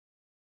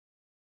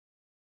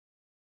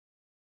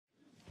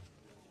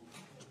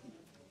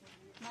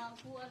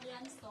phu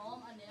alian som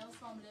anel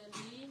som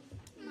leli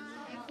ma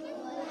phu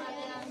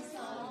alian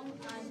som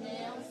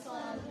anel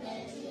som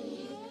leli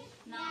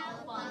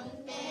nào bằng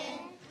tên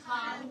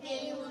khám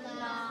kêu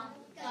là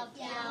cặp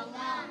giang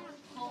na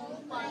không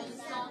phải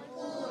sao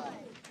cuốn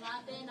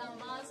lá tên nằm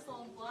ba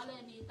som qua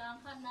lên đi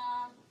tăng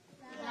khana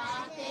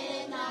lá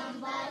tên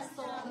nằm ba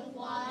som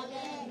qua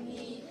lên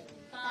đi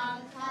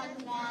tăng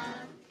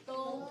khana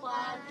tô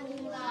pa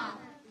tu la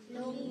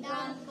lung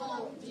đan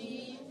cầu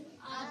đi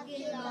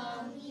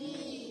akilam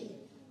hi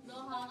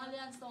do hàng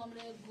alian som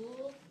le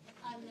bu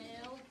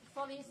anel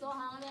sorry so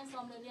hàng alian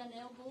som le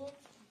anel bu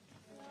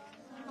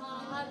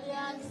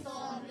Mahalian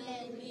som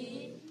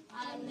leli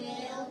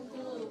anel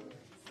bu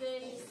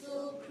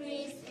Jesus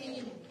Christ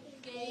in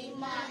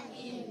Kaiman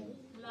in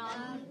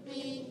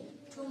Lampi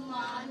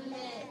Tuman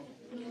le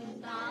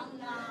Nung Tang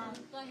Nam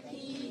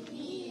Kahi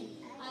hi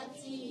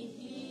Achi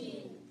hi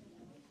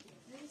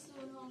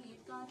Jesus Hong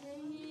Ika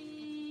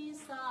Thei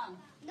Sang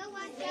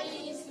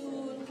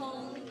Jesus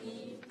Hong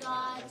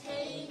Ika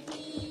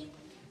Thei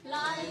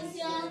Lai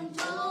Xiang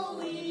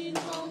Châu In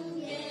Hong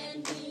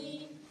Gen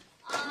Hi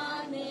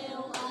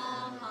Anel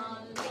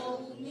aha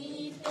long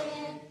mi te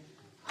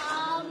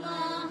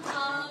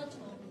amaha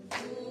thong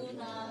tu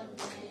na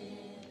te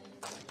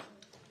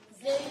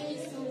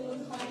Giêsu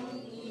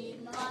hong i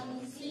man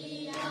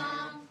sia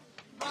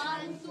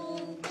ban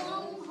tung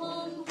công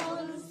hong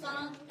hon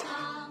sắc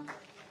ta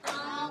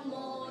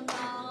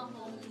amona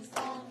hong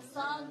song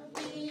sắc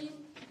ti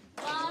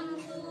ban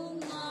tung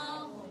ma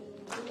hong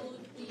tu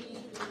ti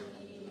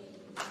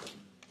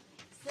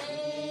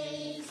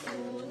Giêsu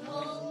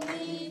hong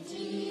mi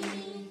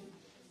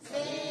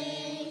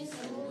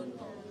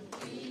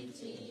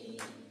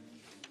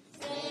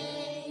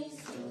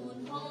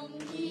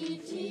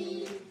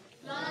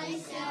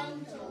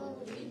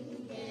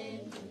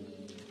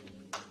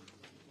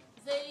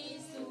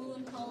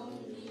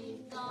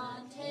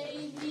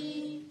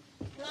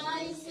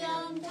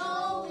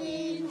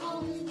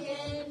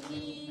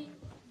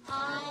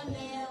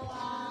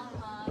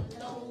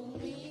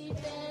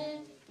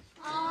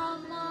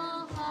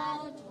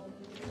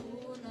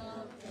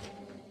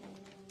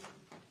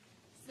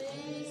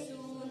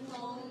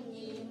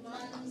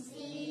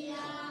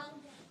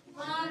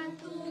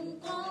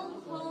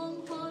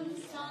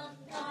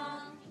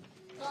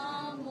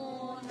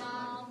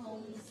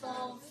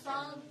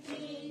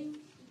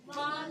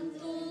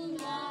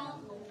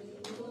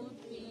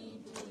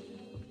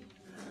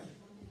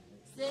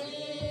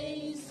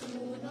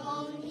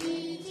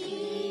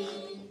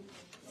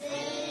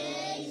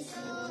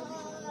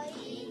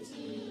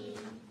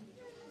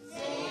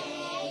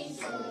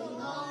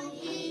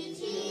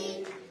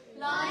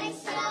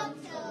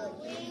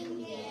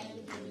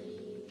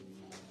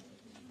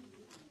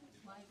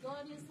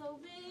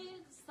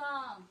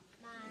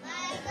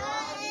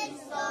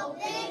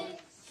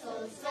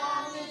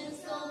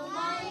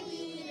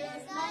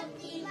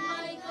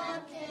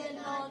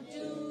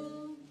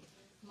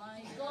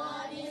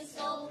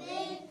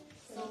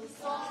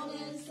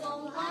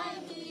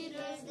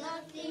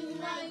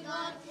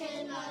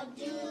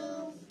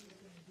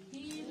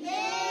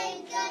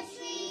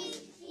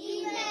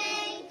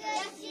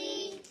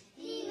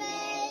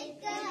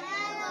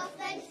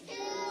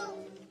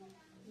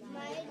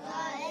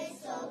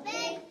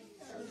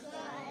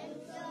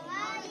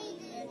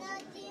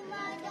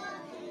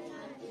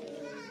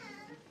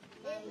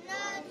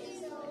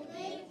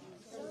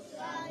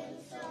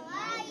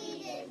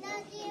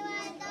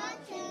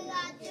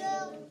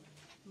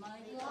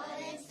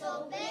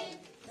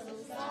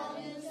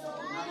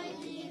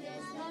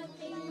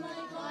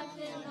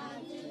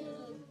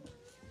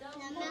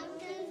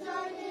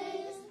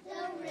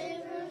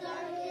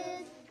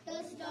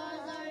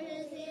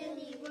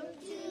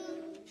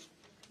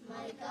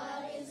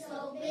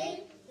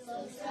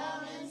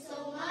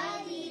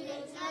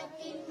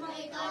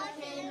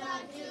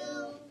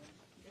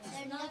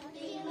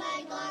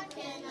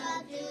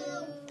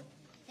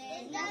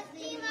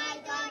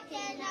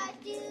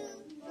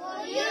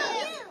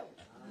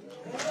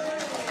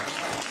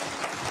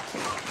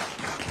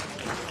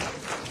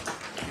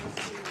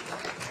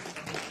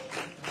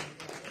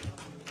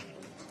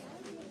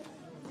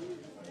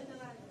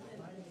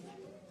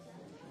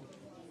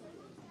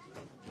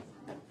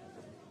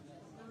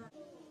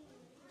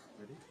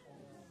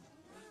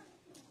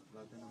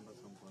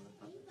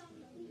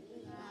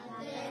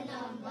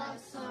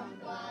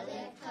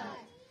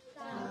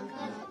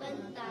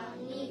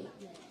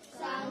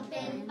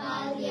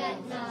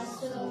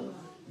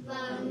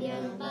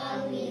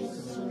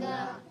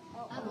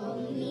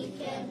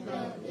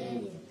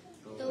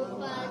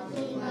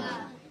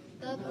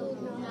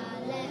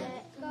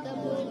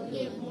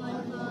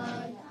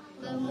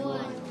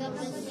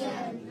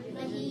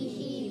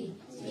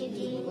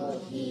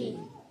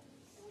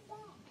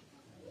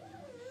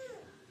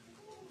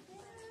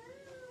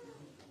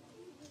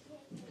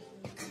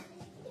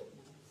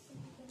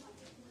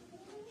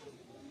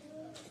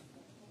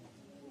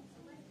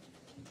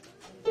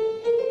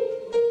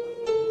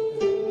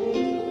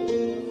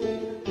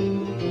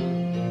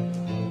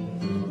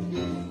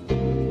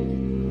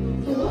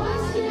Whoa!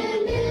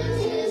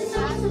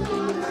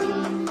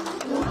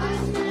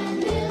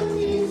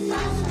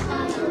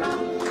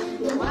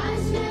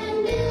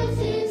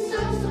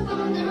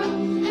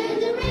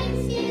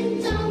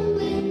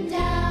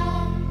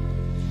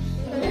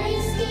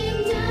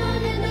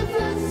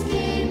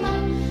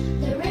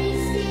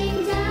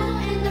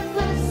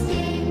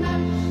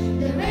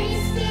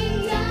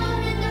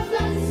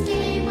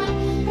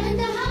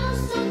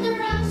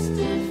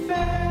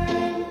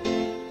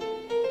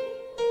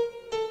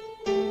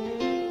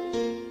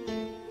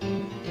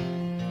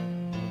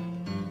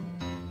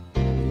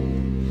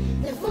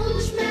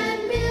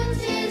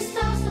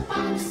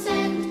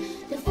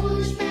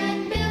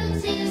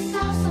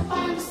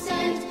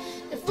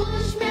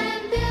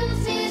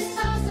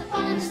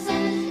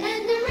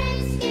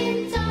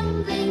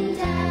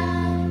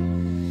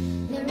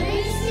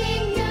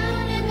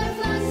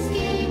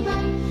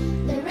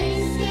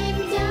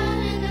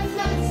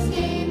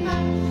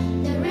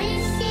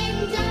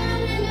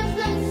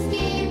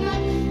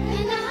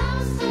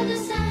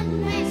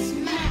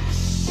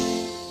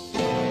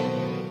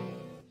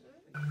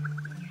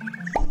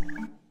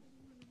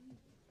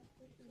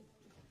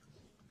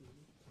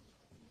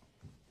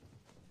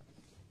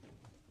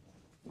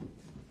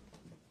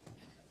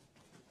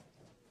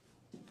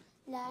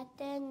 ละแ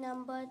ต่นัม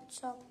เบอร์ช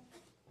ก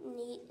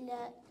นี้ล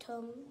ะท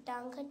มตั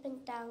งขึ้นเป็น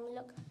ตัง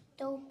ลัก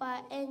ตัวปา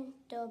เอ็น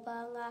ตัวบา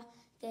งา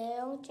เกย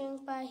งจึง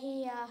ปาฮิ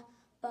ยา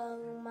บัง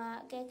มา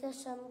เกก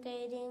สมเก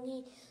ดิงฮี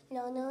โน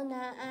โนน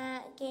าอา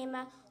เกม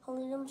าหง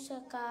ลุมส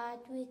กาด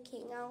วิกิ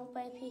งางไป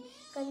พี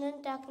กันนัน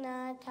ตักนา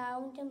ท้าว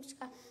จุมส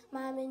กาม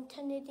าเมน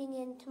ทันดิเ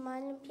งินทมา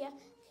ลำเพีย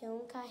เขียง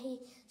คาฮี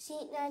สี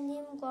นานิ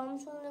มกอม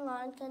สุงนงอ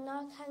นกันนอ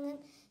ขัง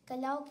กัน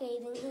เล่าเก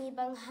ดิงฮี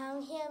บังหาง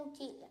เฮียม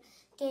จิ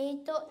เกย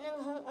โตนัง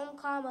หงอม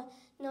คามา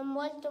นม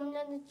วลตุม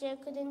นันเจ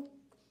กดิน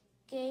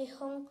เกยห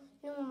ง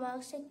nung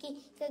magsaki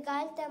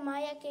kagal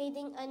tamaya kay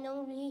ding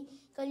anong ri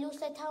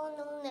kalusa taw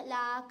nung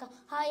nalaaka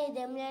haya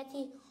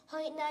demleti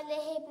hoy na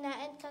lehip na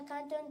en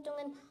kakanton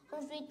tungan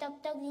hong sri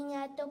taktag di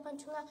nga to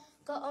panchunga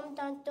kaom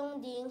tantong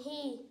ding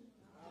hi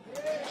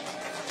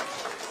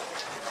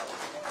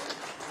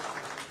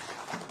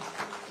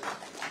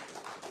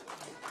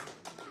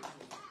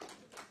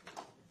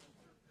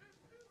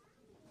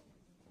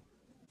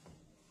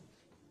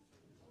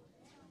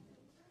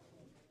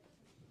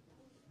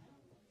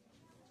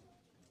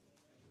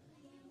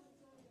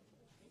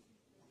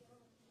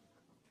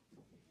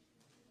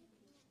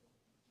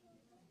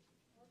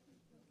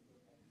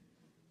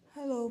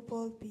Hello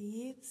Paul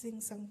P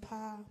Sing Sang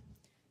Pha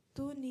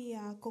Tu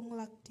Nia Kong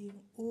Lak Ting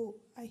U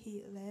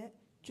Ahi Le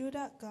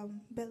Judah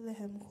Kam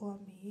Bethlehem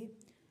Kwami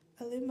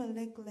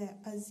Elimelech Le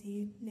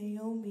Azi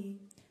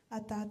Naomi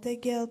Atate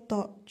Gel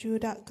To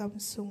Judah Kam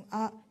Sung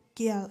A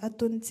Gial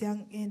Atun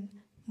Chiang In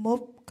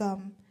Mop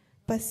Kam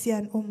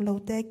Pasian Lo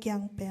Te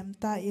Kyang Pem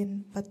Ta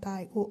In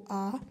Patai U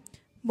A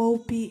Mo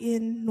Pi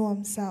In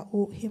Nuam Sa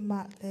U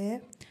Hima Le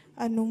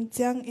Anung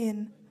Chiang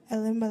In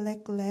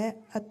Elimelech le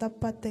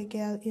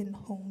atapategel in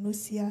hong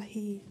nusia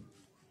hi.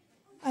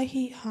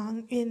 Ahi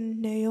hang in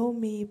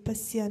Naomi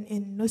pasian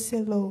in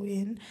nuselo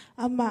in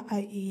ama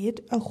aid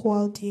a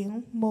khwal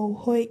ding mo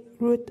hoi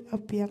rut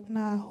apiak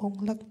na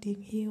hong lak ding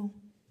hiu.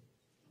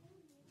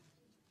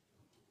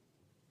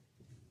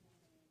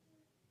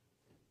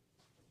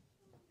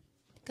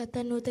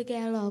 Katanu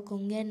tegelo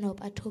kong gen nop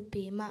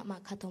atupi ma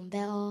khatom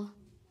beo.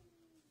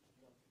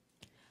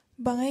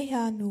 Bangai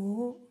ha nu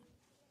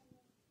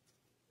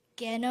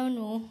Keno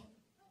nu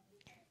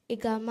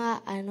igama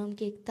anom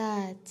kikta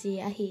ji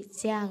ahi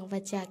chiang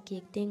vaja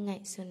kik ding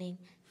ngai suning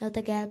no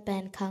tegel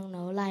pen khang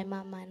no lai ma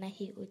na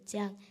hi u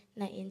chiang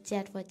na in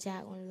chat vaja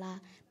un la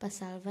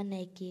pasal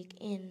vanai kik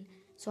in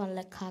swan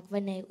la khak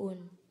vanai un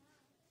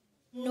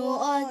no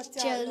o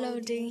chelo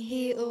ding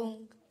hi ung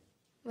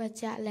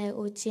vaja le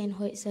u chin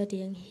hoi so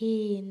ding hi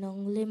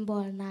nong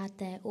limbol na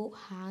te u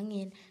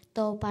hangin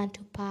to pan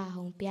thu pa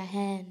hong pia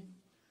hen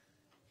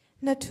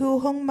na thu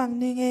hong mang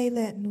ni ngay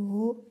le nu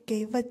ke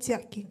vaja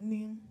kik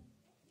ning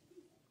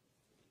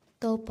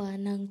to pa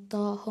nang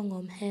to hong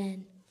om hen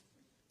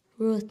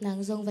Ruth nang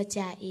zong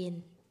vaja in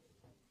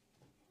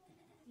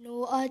nu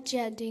a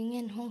cha ding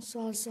in hong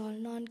sol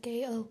non ke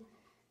o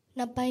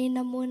na pai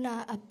na muna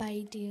a pai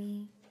ding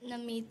na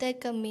mi te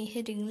ka mi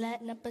hiding le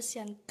na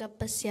pasyan ka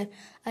pasyan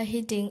a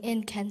hiding in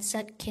can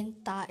sat kin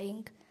ta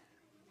ing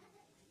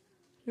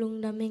lung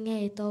na mi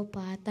ngay to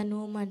pa tanu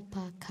man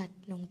pa khat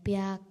nong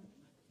piak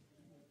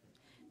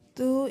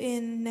Tu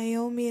in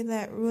Naomi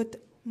le Ruth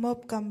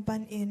mop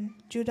kampan in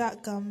Judah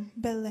kam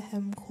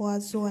Bethlehem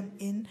khwa zuan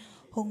in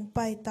hong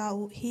pai ta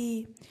u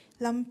hi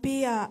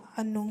lampia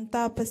anung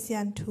ta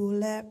pasyan thu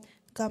le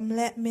kam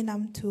le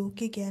minam thu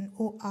ki gen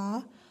u a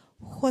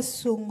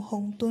khwasung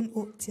hong tun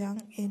u chiang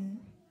in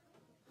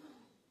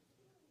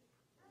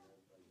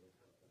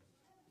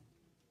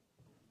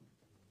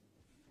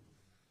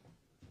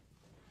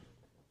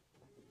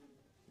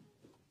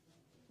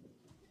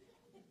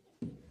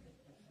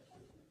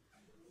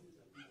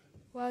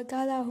wa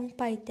gala hong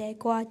pai te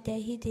kwa te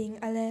hiding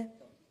ale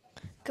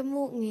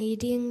kamu ngi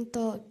ding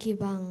to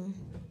kibang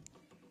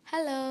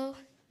hello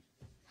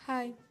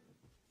hi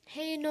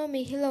hey no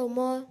mi hello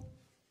mo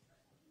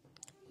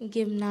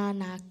gimna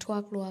nak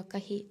thuak lua ka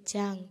hi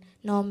chang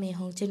no me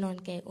hong chinon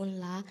ke un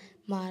la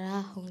mara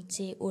hong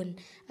chi un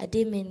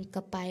adimin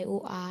ka pai u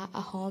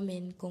a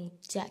homen kong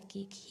cha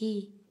ki hi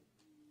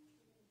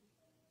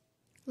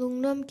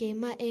lungnom ke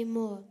ma e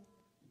mo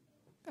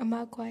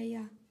ama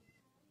kwaya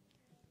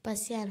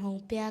pasyan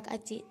hong piak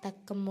achi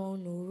tak kamo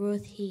nu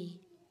Ruth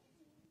hi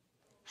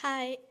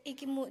hi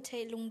ikimu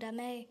te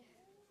lungdame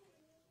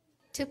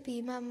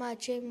tupi mama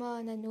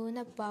jemo na nu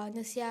na pa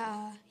na sia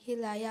a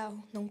hilaya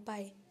nong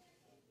pai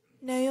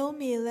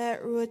Naomi le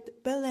Ruth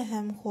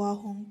Bethlehem khwa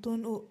hong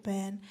tun u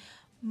pen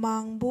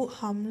mang bu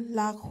ham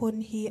lak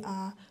hun hi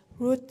a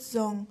Ruth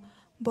zong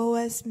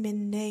Boaz min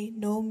nei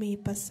Naomi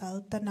pasal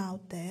tanaw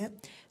te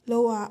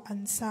lowa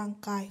an sang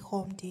kai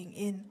khom ding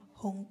in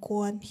hong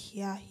kwan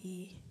hia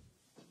hi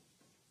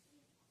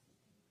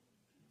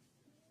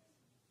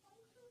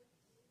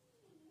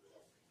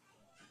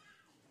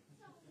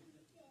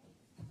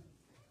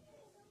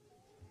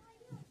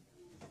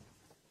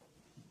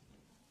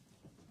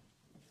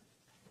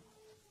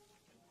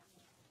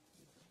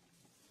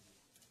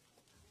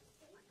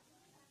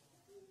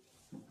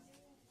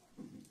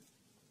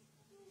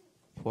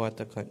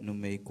Puata kat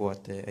numei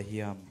kuate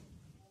ahiam.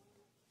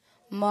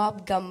 mob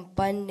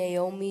gampan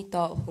Naomi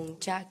to hung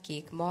cha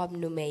kik mob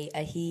nume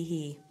a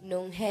hi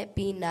nung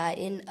happy na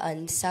in an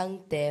sang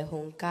te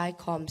hung kai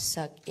kom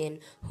sak in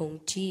hung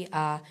chi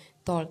a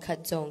tol khat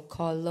jong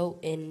kholo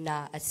in na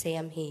a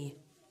sem hi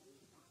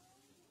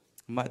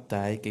ma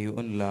tai ke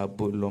un la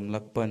bu lom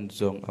lak pan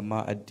jong ama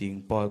ading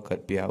pol kat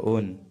pia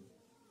un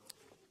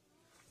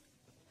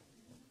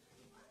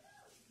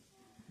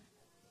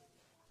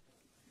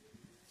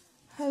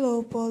Hello,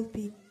 Paul B.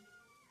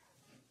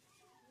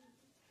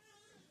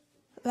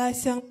 Lai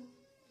sang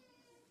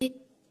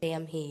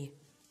sem hi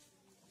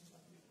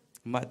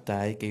ma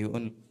tai ke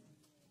un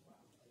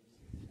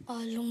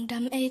lung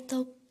đam e to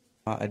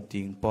ma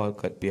ading pol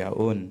kat pia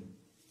un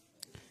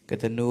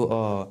katanu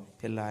o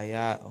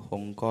helaya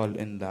hong kol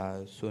in la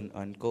sun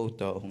an ko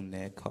to hong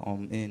ne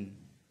khom in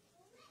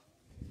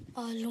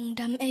lung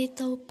đam e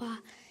to pa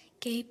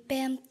ke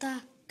pem ta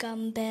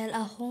gambel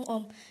a hong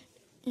om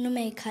nu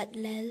me khat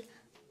lel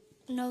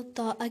no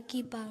to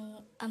akibang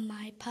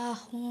amai pha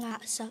hong nga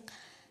sak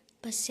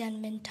pasian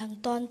men thang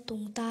ton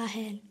tung ta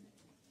hen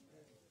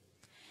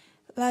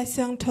Lai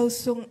sang thâu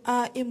sung a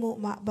imu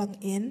ma bang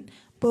in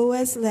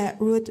Boaz le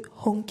Ruth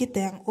hong ki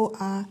teng o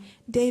a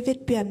David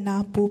pian na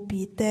pu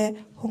pi te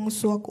hong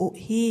suak o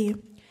hi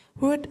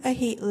Ruth a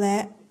hi le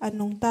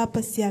anung ta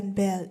pasian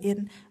bel in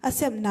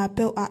asem na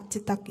peu a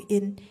chitak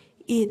in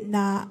I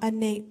na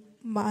ane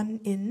man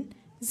in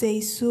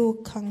Jesu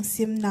khang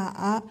sim na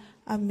a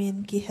amin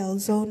ki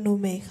helzo nu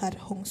me khat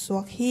hong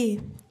suak hi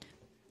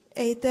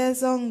Eite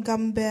zong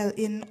gambel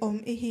in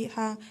I hi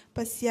hang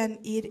pasian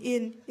ir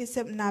in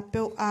isep na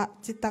peu a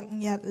chitak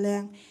nyat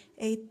leng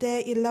Eite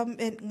ilam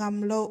et ngam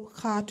lo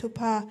kha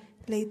thupa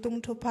leitung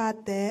thupa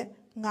te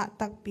nga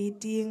tak pi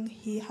ding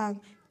hi hang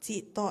chi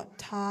to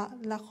tha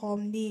la khom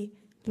ni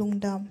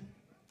lungdam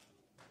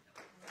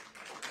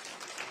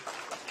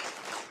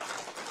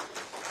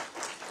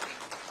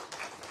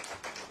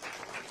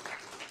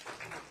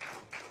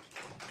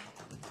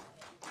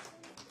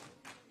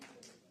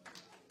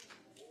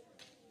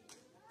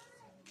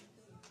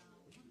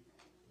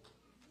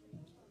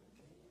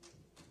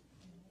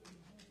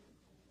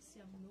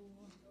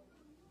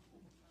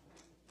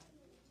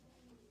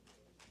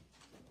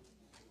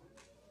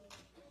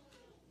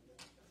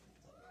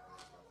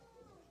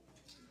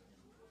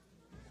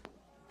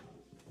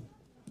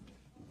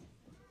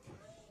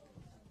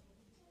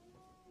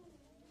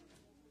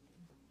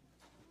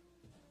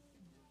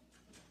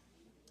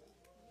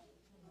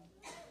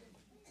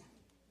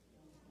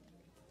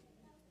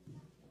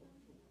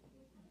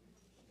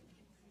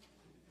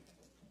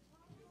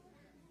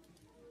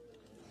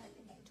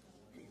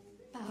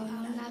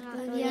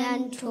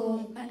Yan thum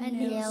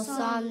anel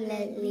som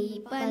let li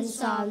pan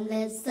som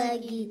let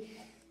sagi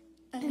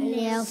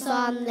anel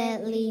som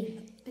let li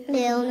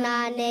Lil na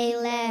ne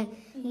le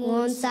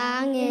ngon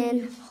sang in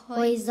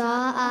hoi gió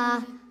a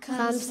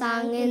kham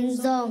sang in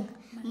zong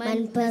man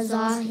pa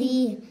gió hi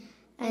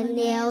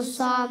anel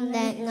som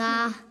let nga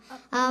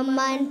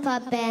man pa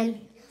pen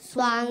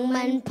swang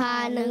man pa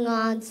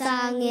ngon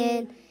sang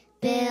in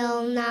Bill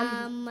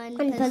nam man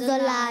pa gió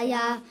la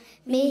ya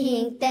mi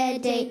hing te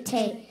de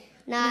te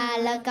na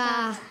la ka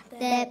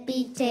te pi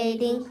te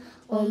ding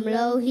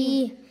lo hi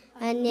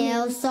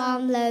anel som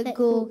le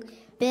guk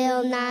Bill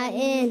na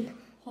in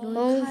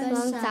mong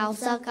phong sao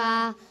sa ka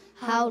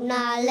hao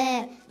na le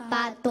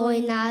pa tôi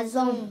na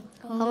zong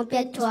hong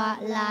pet thwa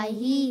la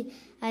hi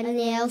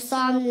anel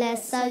som le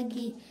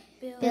sagi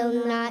Bill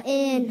na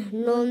in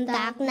num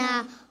tak na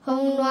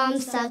hong nuam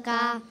sa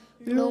ka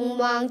lung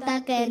wang ta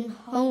ken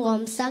hong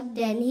om sak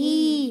den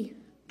hi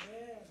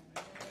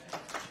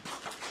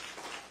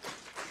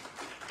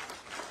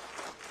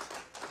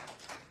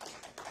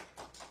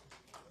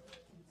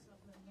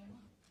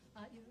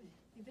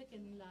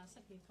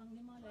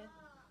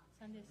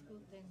Sunday School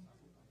thing.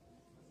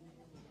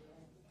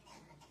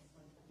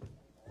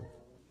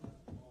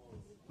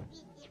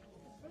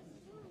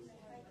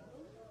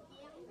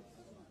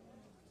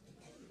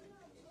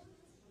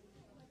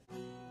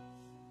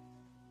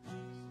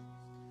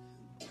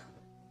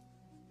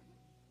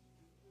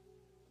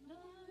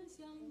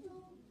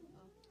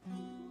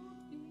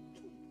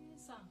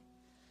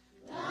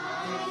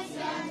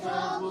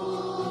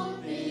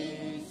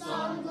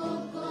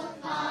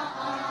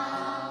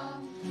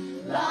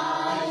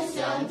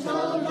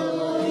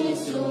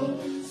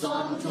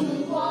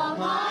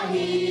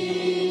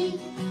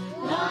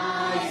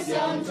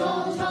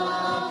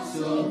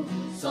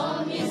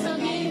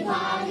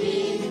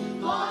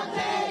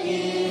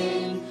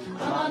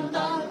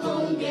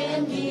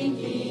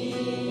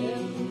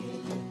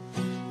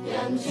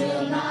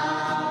 Trường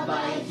na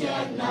bay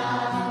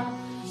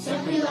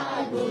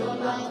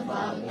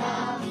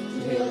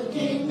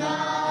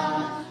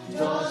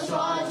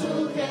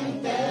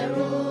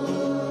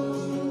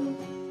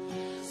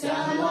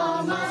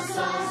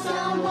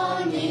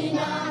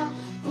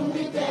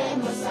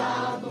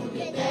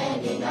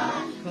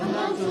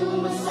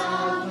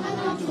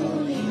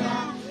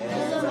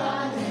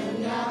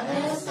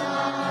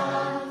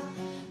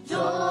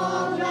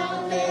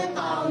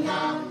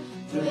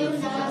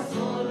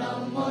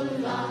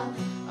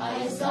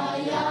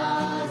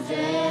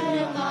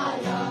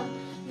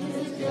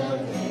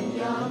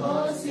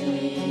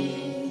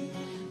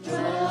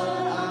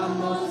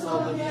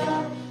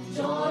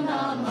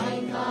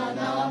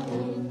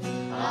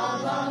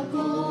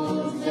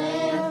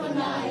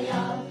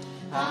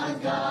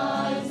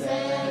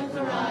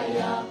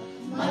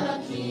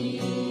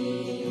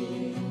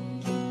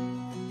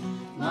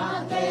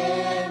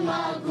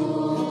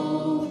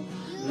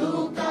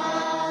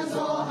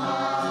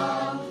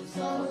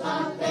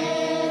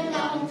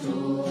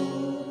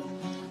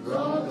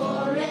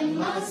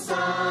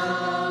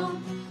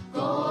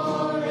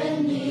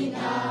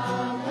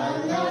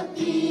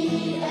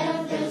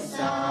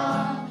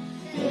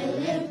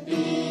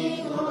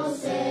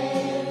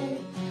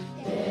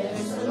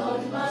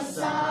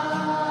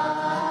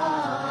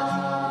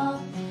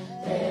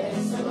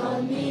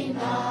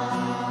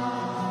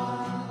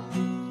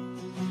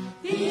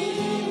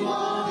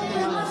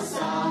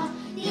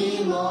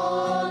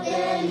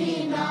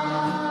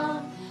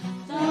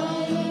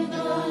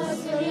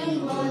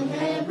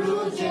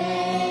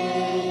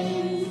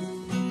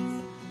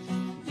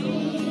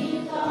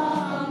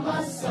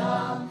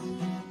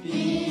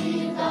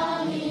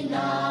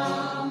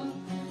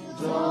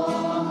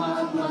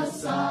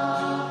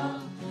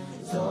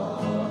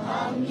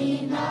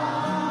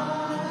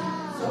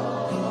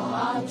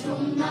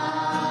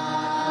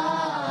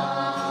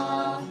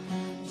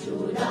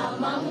Sudah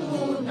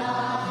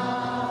menguna